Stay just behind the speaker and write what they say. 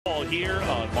here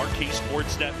on Marquee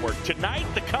Sports Network. Tonight,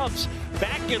 the Cubs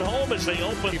back at home as they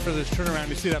open. For this turnaround,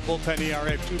 you see that bullpen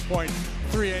ERA of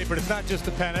 2.38, but it's not just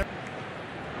the pen.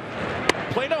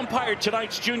 Plate umpire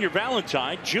tonight's Junior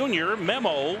Valentine. Junior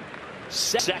memo.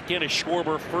 Second is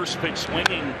Schwarber. First pitch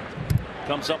swinging.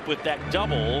 Comes up with that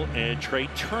double. And Trey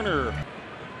Turner.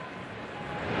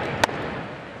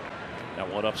 That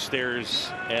one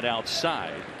upstairs and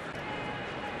outside.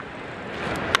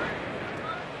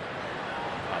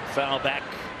 Foul back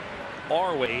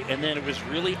our way, and then it was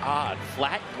really odd.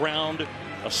 Flat ground.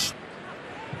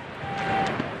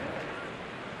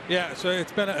 Yeah, so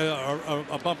it's been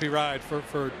a bumpy ride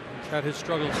for had his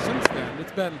struggles since then.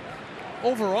 It's been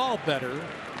overall better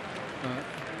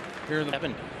here in the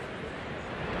 7.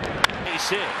 Base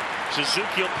hit.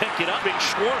 Suzuki will pick it up. Big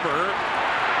Schwarber.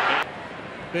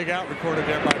 Big out recorded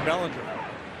there by Bellinger.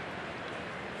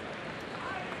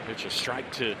 It's a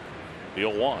strike to the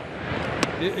 0-1.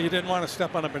 You didn't want to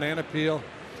step on a banana peel,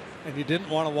 and you didn't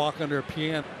want to walk under a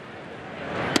piano.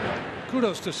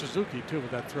 Kudos to Suzuki too with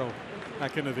that throw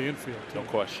back into the infield. No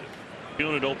question.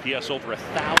 Unit OPS over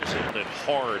 1,000 and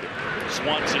hard.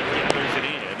 Swanson gathers it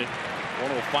in.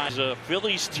 105 is a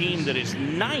Phillies team that is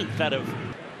 9th out of.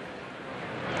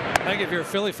 I think if you're a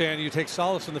Philly fan, you take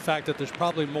solace in the fact that there's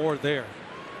probably more there.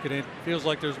 It feels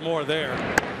like there's more there.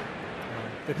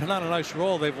 They've been on a nice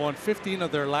roll. They've won 15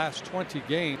 of their last 20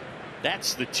 games.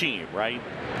 That's the team, right?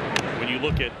 When you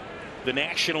look at the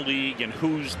National League and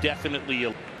who's definitely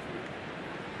went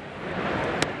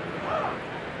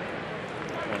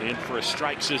in for a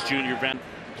strike, says Junior Van.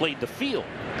 Played the field.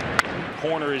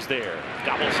 Corner is there.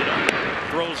 Gobbles it up.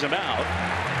 Throws him out.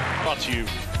 Brought to you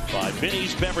by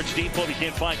Benny's Beverage Depot. You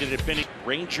can't find it at Benny.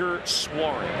 Ranger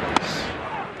Suarez.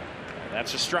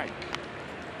 That's a strike.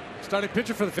 Starting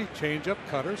pitcher for the changeup,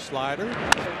 cutter, slider.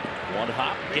 One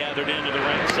hop gathered into the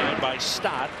right side by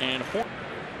Stott and Horn.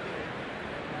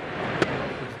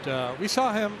 We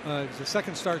saw him. It's the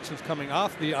second start since coming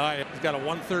off the IL. He's got a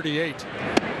 138.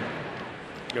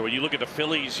 Yeah, when you look at the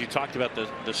Phillies, you talked about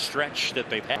the stretch that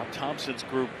they've had. Thompson's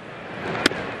group.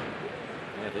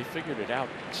 Yeah, they figured it out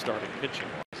starting pitching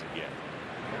once again.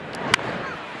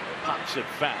 Pops it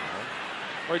foul.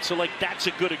 All right, so like that's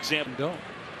a good example. Don't.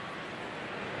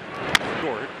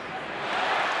 Short.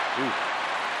 Ooh.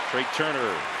 Trey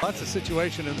Turner. That's a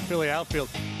situation in the Philly outfield.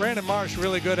 Brandon Marsh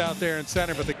really good out there in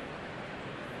center, but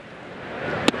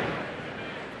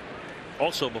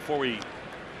also before we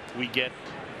get.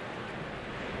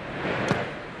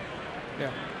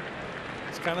 Yeah,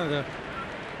 it's kind of the.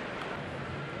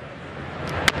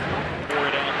 Pour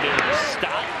it out there.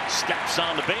 Stop. Steps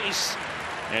on the base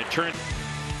and turns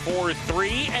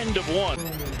 4-3. End of 1.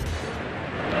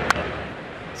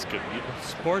 It's good.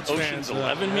 Sports Ocean's fans,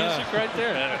 11 music right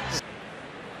there.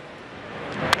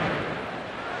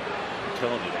 I'm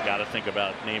telling you, they got to think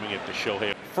about naming it the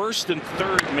Shohei. First and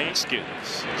third Mexicans.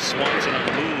 Swanson on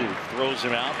the move, throws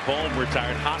him out. Bohm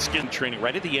retired. Hoskins training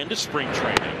right at the end of spring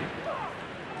training.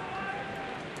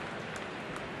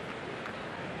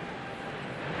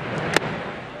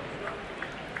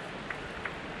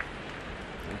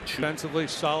 Defensively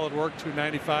solid work,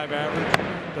 295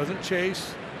 average. Doesn't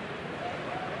chase.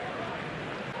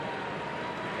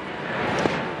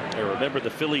 Remember,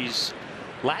 the Phillies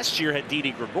last year had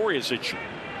Didi Gregorius in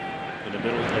the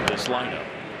middle of this lineup.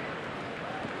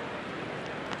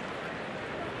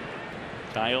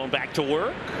 Tyone back to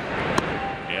work.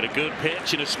 And a good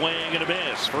pitch and a swing and a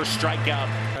miss. First strikeout.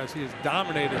 As he has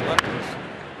dominated lefties.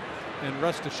 And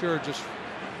rest assured, just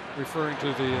referring to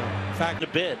the fact. A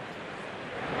bit.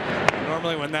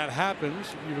 Normally when that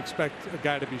happens, you expect a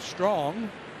guy to be strong.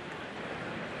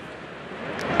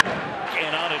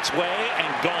 And on its way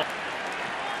and gone.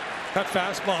 Cut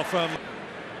fastball from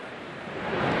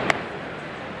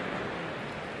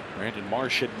Brandon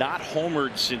Marsh had not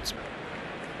homered since.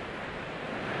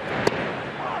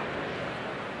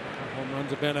 Home runs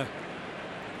have been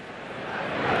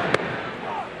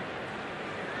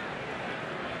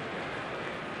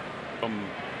from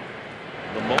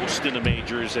the most in the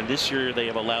majors, and this year they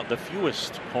have allowed the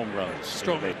fewest home runs.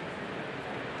 Strong.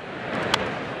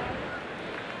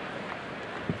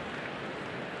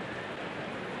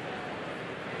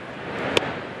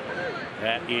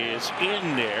 That is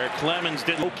in there. Clemens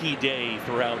did Loki Day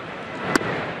throughout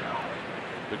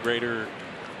the greater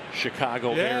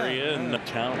Chicago area and the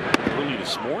town early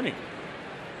this morning.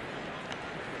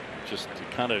 Just to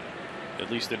kind of,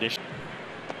 at least initially,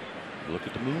 look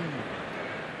at the moon.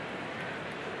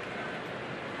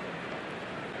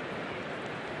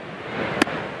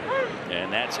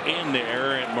 And that's in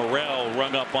there, and Morel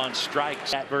rung up on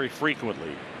strikes very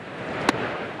frequently.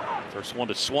 First one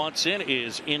to Swanson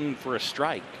is in for a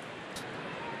strike.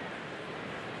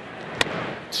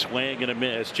 Swing and a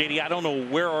miss. JD, I don't know,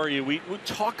 where are you? We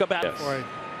talk about it. Before I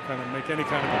kind of make any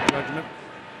kind of a judgment.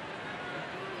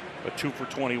 But 2 for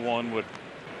 21 would.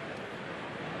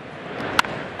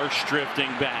 Arch drifting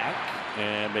back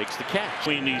and makes the catch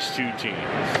between these two teams.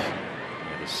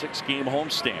 And a 6-game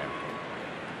homestand.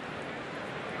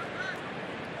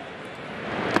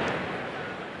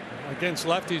 Against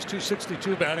lefties,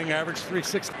 262 batting average,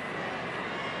 360.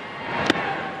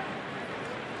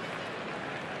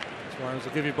 Suarez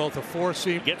will give you both a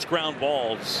 4-seam. Gets ground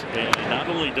balls, and not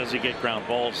only does he get ground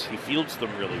balls, he fields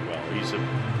them really well. He's a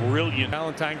brilliant.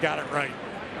 Valentine got it right.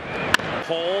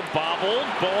 Hole bobbled,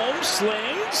 boom,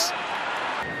 slings.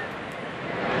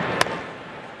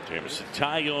 Jameson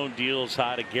Taillon deals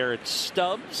high to Garrett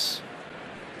Stubbs.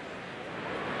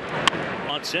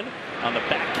 Munson on the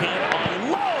backhand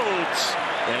unloads,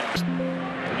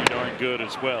 and pretty darn good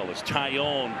as well as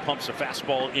Taillon pumps a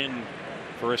fastball in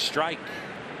for a strike.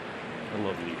 I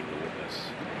love leading the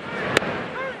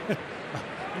witness.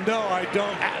 No, I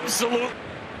don't. Absolutely.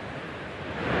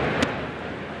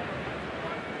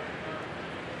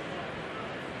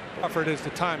 Effort is to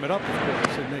time it up, of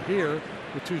course, and here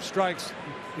with 2 strikes,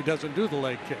 he doesn't do the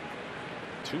leg kick.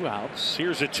 2 outs.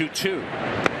 Here's a 2-2.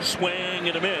 Swing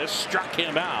and a miss. Struck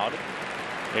him out.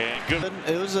 And good.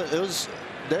 It was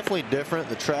definitely different.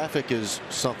 The traffic is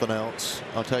something else.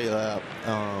 I'll tell you that.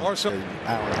 Or so. An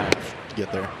hour and a half to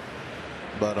get there.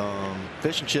 But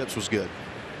fish and chips was good.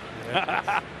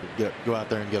 Go out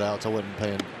there and get outs. I wasn't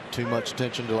paying too much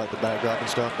attention to like the backdrop and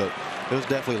stuff, but it was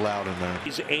definitely loud in there.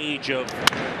 His age of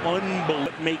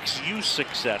unbelief makes you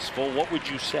successful. What would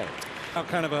you say? How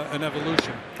kind of an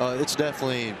evolution? It's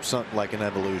definitely something like an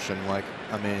evolution. Like,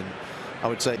 I mean, I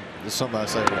would say it's something I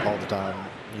say all the time.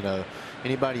 You know,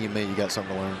 anybody you meet, you got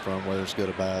something to learn from, whether it's good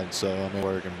or bad. So I mean,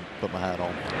 work and put my hat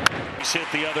on. He's hit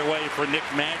the other way for Nick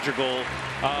Madrigal.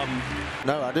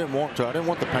 No, I didn't want to. I didn't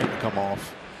want the paint to come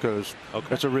off because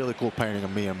it's a really cool painting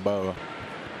of me and Bo.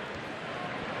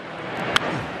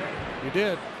 You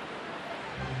did.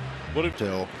 What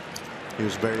Until he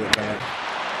was very advanced.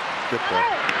 Good play.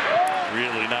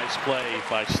 Really nice play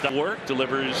by Work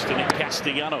delivers to Nick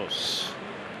Castellanos.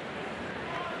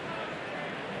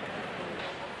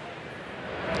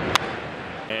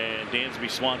 And Dansby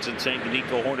Swanson saying to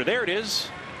Nico Horner, there it is.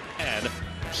 And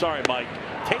sorry, Mike,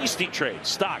 tasty trade,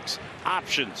 stocks,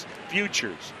 options,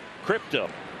 futures, crypto,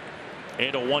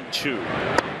 and a 1-2.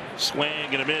 Swing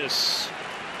and a miss.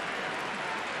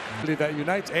 That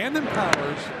unites and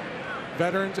empowers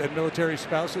veterans and military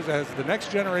spouses as the next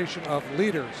generation of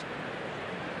leaders.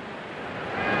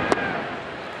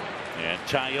 And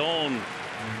Taillon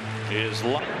is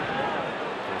live.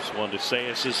 First one to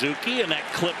Seiya Suzuki, and that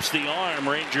clips the arm.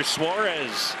 Ranger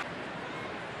Suarez.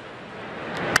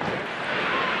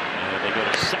 And they go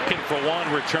to second for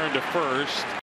 1, return to first.